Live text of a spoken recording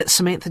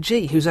Samantha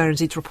Gee, who's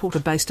RNZ's reporter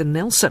based in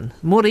Nelson.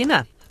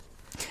 Morena.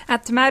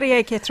 Te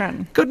Maria,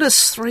 Catherine.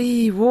 Goodness,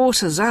 three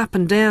waters up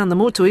and down the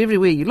motu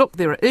everywhere you look.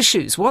 There are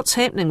issues. What's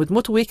happening with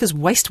Motueka's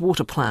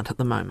wastewater plant at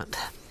the moment?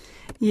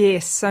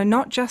 Yes, so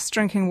not just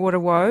drinking water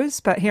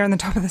woes, but here in the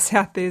top of the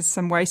south there's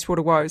some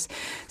wastewater woes.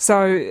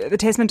 So the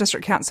Tasman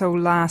District Council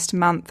last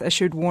month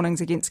issued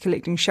warnings against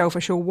collecting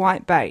shellfish or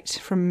whitebait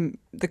from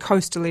the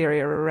coastal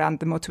area around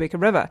the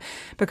Motueka River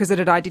because it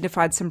had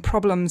identified some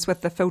problems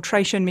with the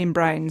filtration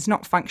membranes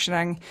not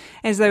functioning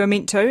as they were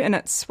meant to in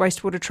its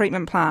wastewater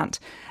treatment plant.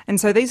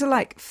 And so these are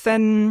like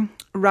thin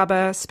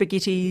rubber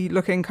spaghetti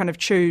looking kind of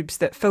tubes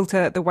that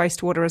filter the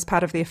wastewater as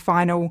part of their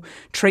final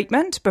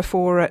treatment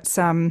before it's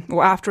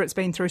or after it's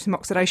been through some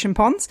oxidation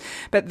ponds.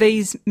 But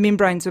these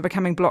membranes were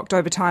becoming blocked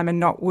over time and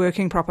not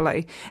working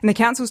properly. And the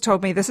council's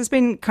told me this has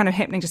been kind of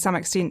happening to some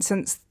extent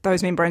since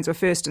those membranes were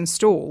first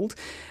installed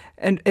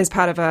and as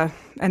part of an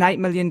 $8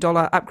 million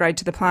upgrade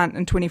to the plant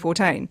in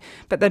 2014.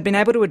 But they'd been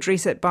able to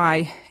address it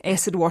by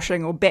acid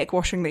washing or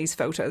backwashing these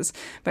filters.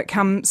 But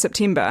come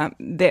September,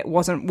 that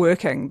wasn't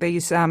working. They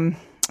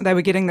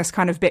were getting this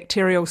kind of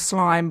bacterial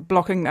slime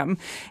blocking them,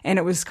 and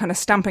it was kind of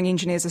stumping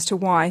engineers as to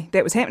why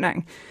that was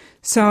happening.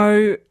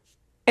 So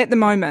at the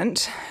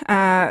moment,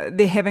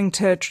 they're having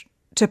to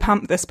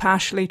pump this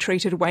partially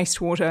treated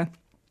wastewater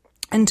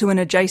into an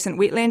adjacent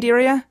wetland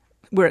area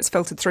where it's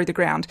filtered through the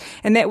ground.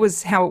 And that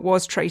was how it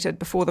was treated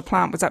before the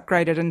plant was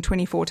upgraded in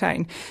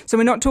 2014. So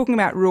we're not talking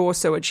about raw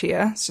sewage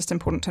here. It's just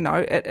important to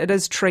note. It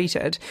is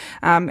treated.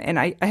 And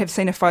I have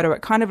seen a photo.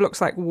 It kind of looks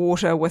like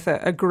water with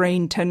a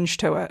green tinge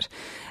to it.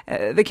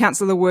 The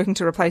council are working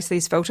to replace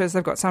these filters.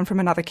 They've got some from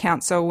another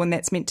council, and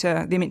they're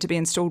meant to be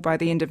installed by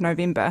the end of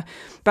November.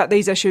 But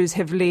these issues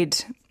have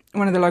led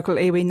one of the local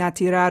iwi,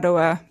 Ngāti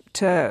Rāroa,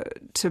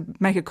 to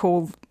make a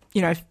call,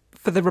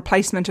 for the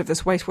replacement of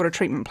this wastewater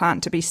treatment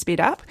plant to be sped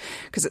up,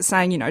 because it's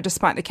saying,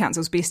 despite the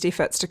council's best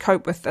efforts to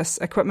cope with this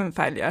equipment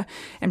failure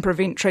and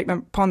prevent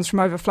treatment ponds from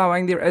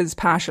overflowing, there is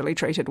partially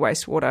treated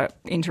wastewater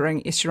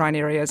entering estuarine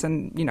areas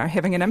and,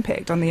 having an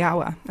impact on the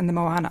awa and the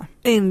moana.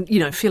 And,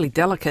 fairly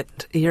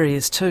delicate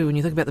areas too, when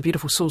you think about the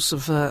beautiful source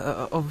of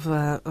the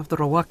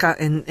Rawaka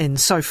and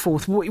so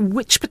forth.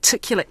 Which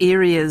particular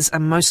areas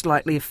are most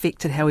likely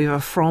affected, however,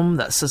 from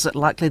this? Is it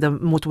likely the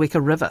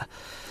Motueka River?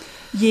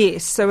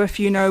 Yes, so if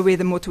you know where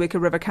the Motueka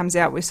River comes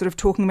out, we're sort of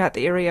talking about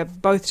the area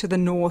both to the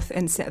north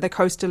and the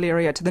coastal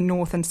area to the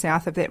north and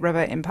south of that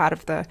river and part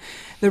of the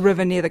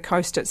river near the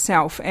coast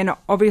itself. And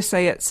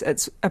obviously it's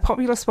a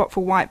popular spot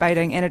for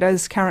whitebaiting, and it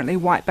is currently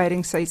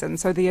whitebaiting season.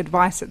 So the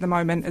advice at the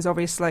moment is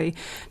obviously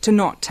to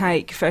not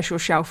take fish or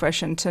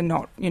shellfish and to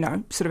not,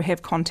 sort of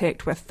have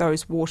contact with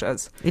those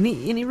waters.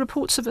 Any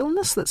reports of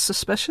illness that's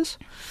suspicious?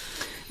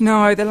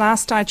 No, the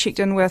last I checked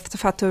in with Te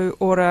Whatu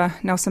Ora,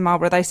 Nelson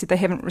Marlborough, they said they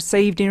haven't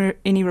received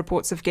any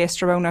reports of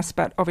gastro illness,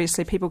 but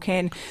obviously people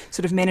can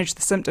sort of manage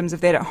the symptoms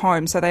of that at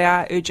home. So they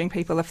are urging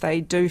people, if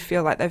they do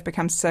feel like they've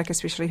become sick,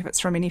 especially if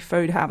it's from any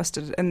food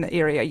harvested in the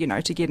area,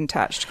 to get in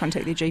touch, to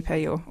contact their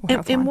GP or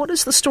health line. And what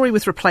is the story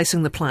with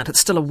replacing the plant?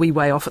 It's still a wee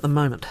way off at the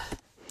moment.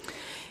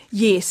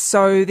 Yes,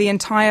 so the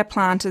entire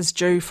plant is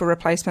due for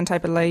replacement, I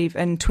believe,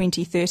 in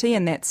 2030,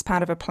 and that's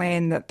part of a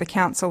plan that the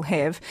council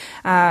have.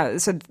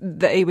 So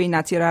the iwi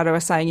Ngāti Rāroa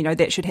are saying,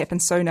 that should happen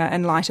sooner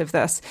in light of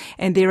this.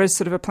 And there is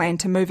sort of a plan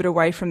to move it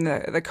away from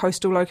the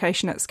coastal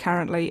location it's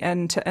currently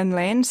in to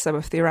inland. So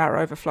if there are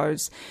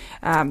overflows,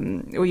 this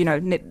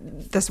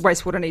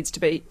wastewater needs to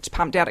be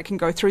pumped out, it can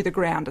go through the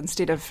ground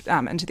instead of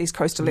into these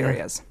coastal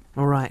areas.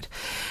 All right.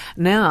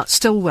 Now,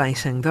 still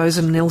waiting, those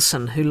in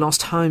Nelson who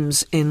lost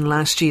homes in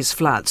last year's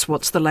floods.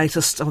 What's the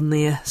latest on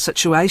their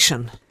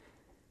situation?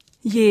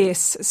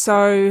 Yes,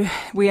 so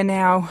we are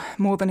now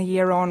more than a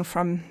year on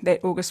from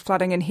that August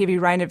flooding and heavy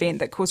rain event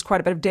that caused quite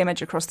a bit of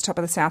damage across the top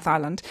of the South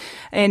Island.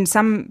 And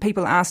some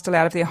people are still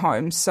out of their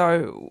homes,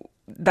 so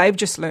they've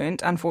just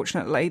learned,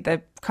 unfortunately,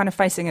 they're kind of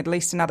facing at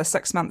least another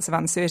 6 months of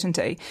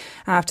uncertainty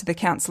after the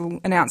council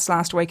announced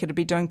last week it would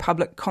be doing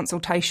public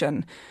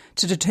consultation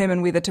to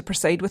determine whether to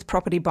proceed with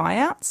property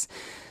buyouts.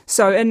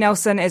 So in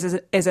Nelson,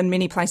 as in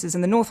many places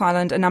in the North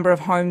Island, a number of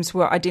homes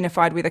were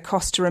identified where the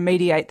cost to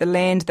remediate the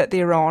land that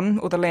they're on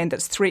or the land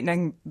that's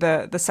threatening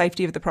the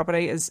safety of the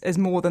property is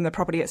more than the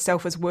property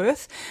itself is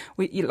worth.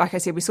 Like I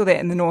said, we saw that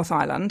in the North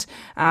Island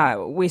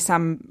where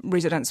some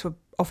residents were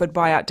offered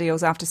buyout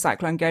deals after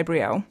Cyclone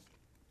Gabrielle.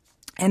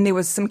 And there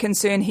was some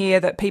concern here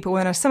that people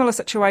in a similar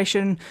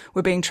situation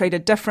were being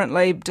treated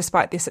differently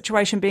despite their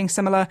situation being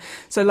similar.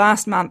 So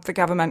last month, the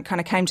government kind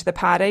of came to the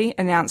party,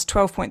 announced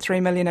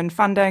 $12.3 million in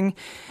funding,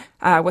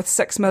 with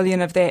 $6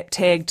 million of that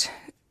tagged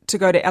to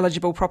go to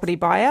eligible property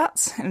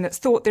buyouts. And it's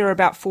thought there are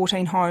about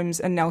 14 homes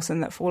in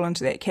Nelson that fall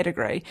into that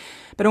category.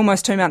 But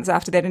almost 2 months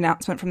after that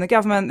announcement from the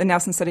government, the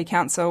Nelson City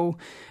Council,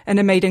 in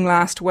a meeting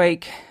last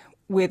week,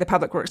 where the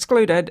public were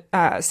excluded,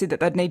 said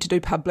that they'd need to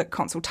do public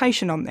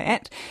consultation on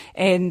that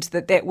and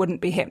that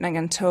wouldn't be happening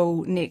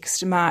until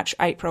next March,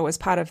 April as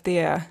part of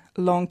their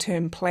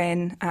long-term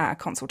plan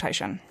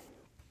consultation.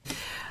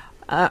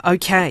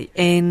 Okay,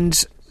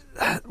 and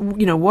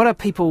what are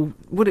people?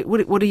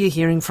 What are you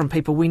hearing from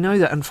people? We know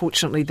that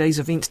unfortunately these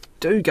events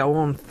can go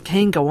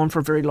on for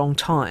a very long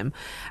time,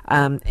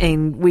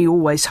 and we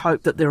always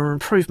hope that there are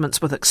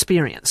improvements with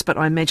experience. But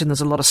I imagine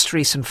there's a lot of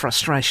stress and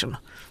frustration.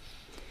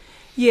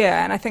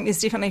 Yeah, and I think there's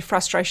definitely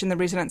frustration. The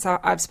residents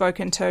I've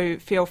spoken to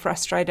feel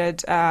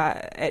frustrated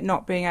at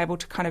not being able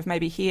to kind of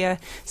maybe hear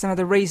some of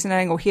the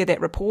reasoning or hear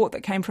that report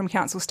that came from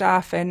council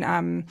staff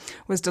and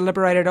was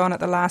deliberated on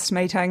at the last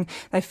meeting.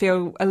 They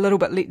feel a little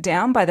bit let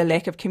down by the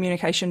lack of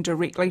communication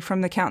directly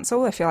from the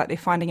council. They feel like they're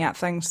finding out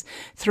things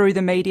through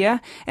the media.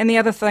 And the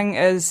other thing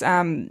is,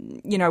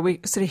 we're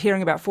sort of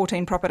hearing about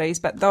 14 properties,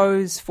 but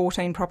those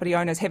 14 property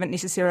owners haven't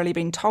necessarily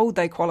been told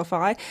they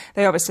qualify.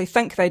 They obviously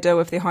think they do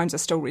if their homes are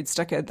still red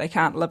stickered. They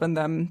can't live in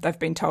them. They've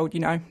been told,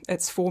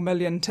 it's $4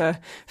 million to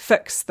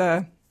fix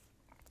the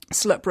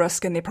slip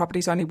risk and their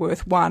property's only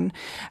worth $1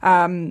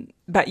 million.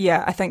 But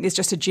yeah, I think there's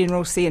just a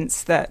general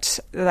sense that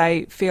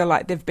they feel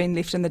like they've been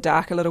left in the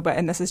dark a little bit,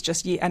 and this is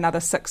just yet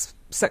another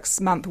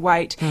six-month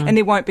wait, and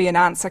there won't be an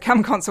answer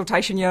come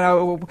consultation.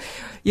 There'll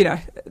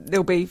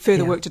be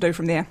further work to do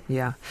from there.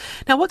 Yeah.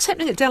 Now, what's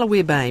happening at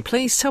Delaware Bay?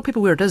 Please tell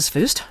people where it is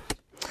first.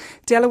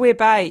 Delaware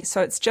Bay,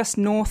 so it's just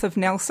north of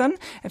Nelson.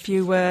 If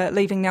you were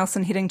leaving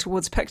Nelson heading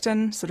towards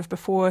Picton, sort of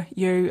before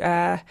you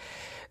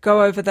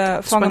go over the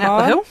Whangamoa. Swing up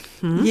the hill?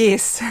 Mm-hmm.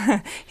 Yes,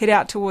 head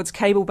out towards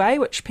Cable Bay,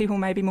 which people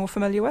may be more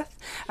familiar with.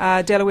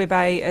 Delaware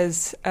Bay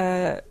is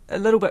a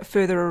little bit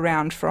further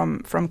around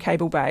from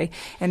Cable Bay,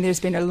 and there's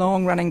been a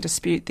long-running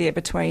dispute there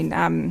between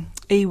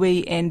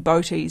iwi and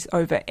boaties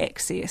over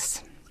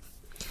access.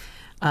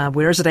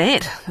 Where is it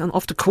at?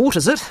 Off to court,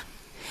 is it?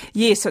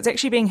 Yes, so it's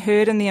actually being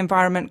heard in the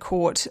Environment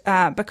Court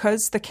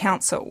because the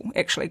council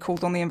actually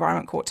called on the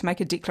Environment Court to make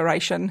a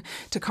declaration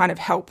to kind of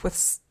help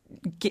with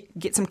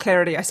get some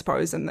clarity, I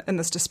suppose, in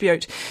this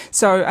dispute.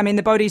 So, I mean,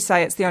 the boaties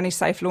say it's the only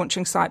safe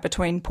launching site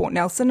between Port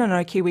Nelson and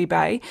Okiwi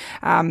Bay,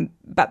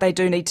 but they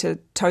do need to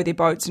tow their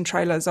boats and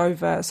trailers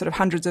over sort of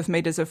hundreds of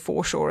metres of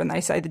foreshore, and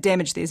they say the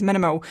damage there is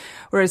minimal,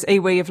 whereas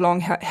iwi have long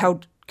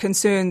held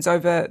concerns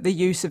over the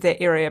use of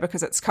that area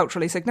because it's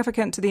culturally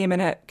significant to them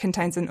and it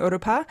contains an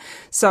urupa.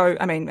 So,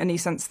 I mean, in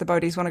essence, the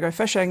boaties want to go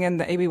fishing and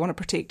the iwi want to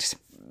protect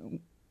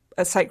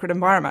a sacred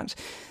environment.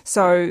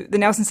 So the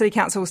Nelson City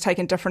Council has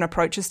taken different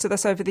approaches to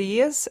this over the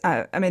years.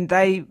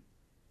 They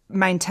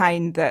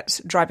maintain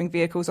that driving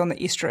vehicles on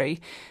the estuary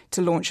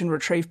to launch and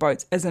retrieve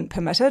boats isn't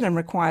permitted and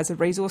requires a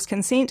resource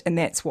consent, and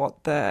that's what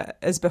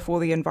is before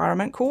the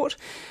Environment Court.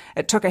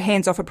 It took a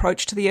hands-off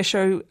approach to the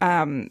issue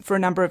for a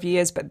number of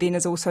years, but then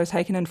has also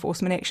taken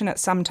enforcement action at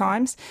some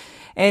times.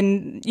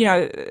 And,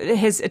 it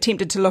has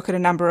attempted to look at a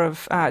number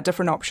of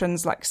different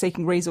options, like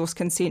seeking resource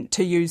consent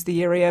to use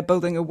the area,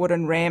 building a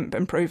wooden ramp,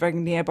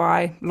 improving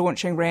nearby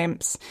launching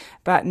ramps,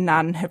 but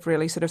none have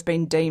really sort of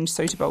been deemed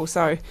suitable.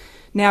 So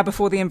now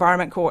before the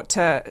Environment Court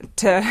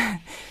to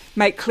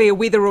make clear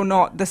whether or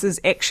not this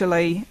is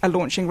actually a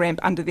launching ramp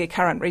under their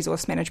current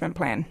resource management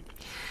plan.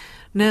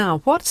 Now,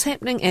 what's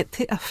happening at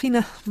Te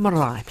Awhina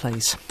Marae,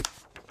 please?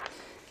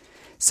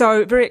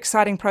 So, very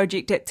exciting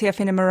project at Te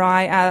Awhina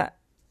Marae.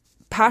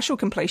 Partial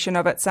completion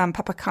of its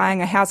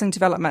Papakainga housing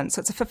development. So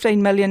it's a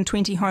 15 million,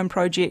 20-home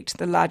project,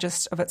 the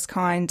largest of its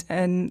kind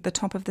in the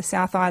top of the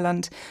South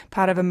Island,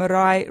 part of a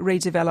marae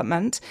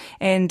redevelopment.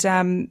 And,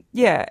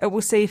 it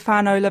will see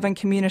whānau living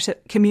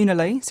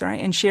communally,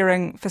 and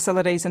sharing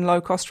facilities and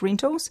low-cost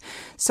rentals.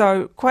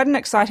 So quite an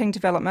exciting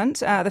development.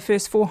 The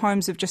first 4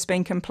 homes have just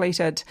been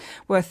completed,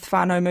 with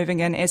whānau moving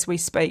in as we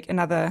speak,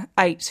 another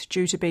 8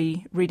 due to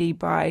be ready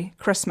by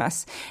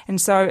Christmas. And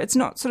so it's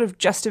not sort of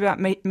just about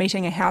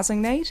meeting a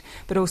housing need,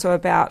 but also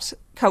about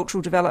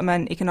cultural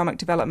development, economic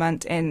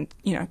development, and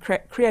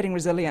creating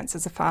resilience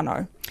as a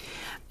whānau.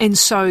 And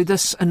so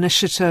this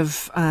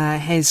initiative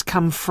has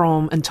come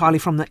entirely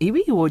from the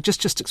iwi, or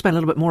just explain a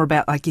little bit more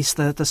about, I guess,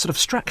 the sort of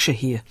structure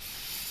here.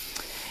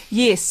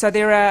 Yes, so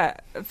there are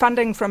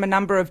funding from a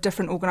number of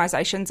different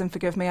organisations, and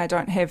forgive me, I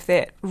don't have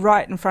that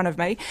right in front of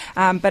me,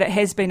 but it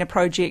has been a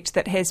project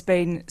that has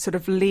been sort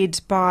of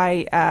led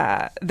by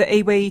the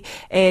iwi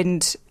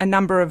and a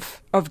number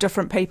of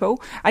different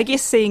people, I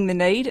guess seeing the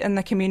need in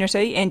the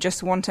community and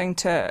just wanting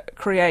to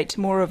create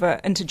more of an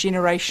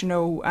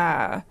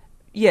intergenerational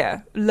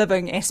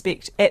living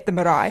aspect at the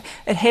marae.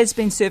 It has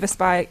been serviced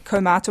by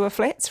Kaumatua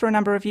flats for a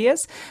number of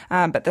years,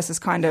 but this is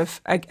kind of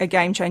a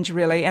game changer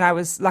really, and I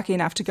was lucky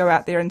enough to go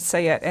out there and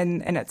see it,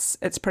 and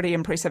it's pretty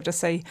impressive to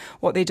see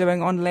what they're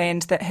doing on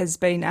land that has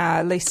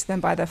been leased to them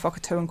by the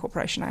Whakatuan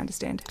Corporation, I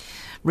understand.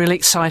 Really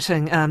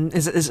exciting.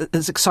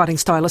 Is exciting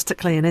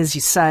stylistically, and as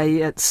you say,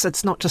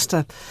 it's not just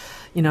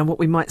what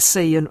we might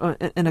see in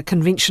a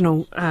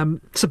conventional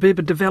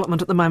suburban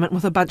development at the moment,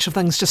 with a bunch of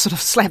things just sort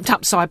of slapped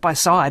up side by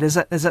side. Is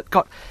it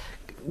got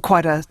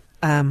quite a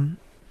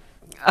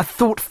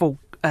thoughtful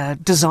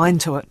design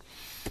to it?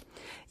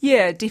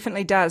 Yeah, it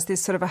definitely does.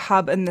 There's sort of a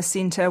hub in the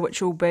centre,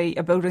 which will be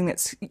a building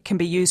that can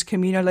be used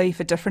communally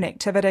for different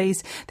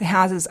activities. The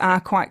houses are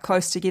quite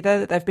close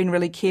together. They've been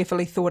really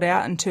carefully thought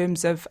out in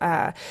terms of,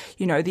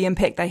 the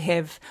impact they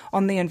have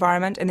on the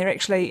environment. And they're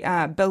actually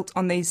built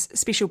on these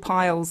special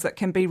piles that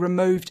can be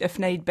removed if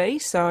need be.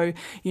 So,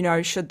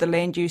 should the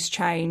land use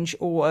change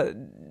or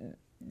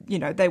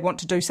they want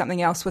to do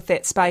something else with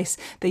that space,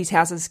 these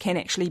houses can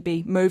actually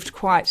be moved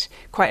quite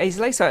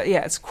easily. So,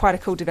 yeah, it's quite a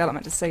cool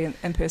development to see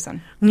in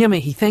person. Ngā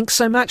mihi, thanks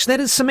so much.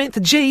 That is Samantha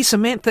Gee.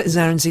 Samantha is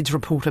RNZ's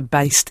reporter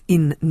based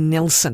in Nelson.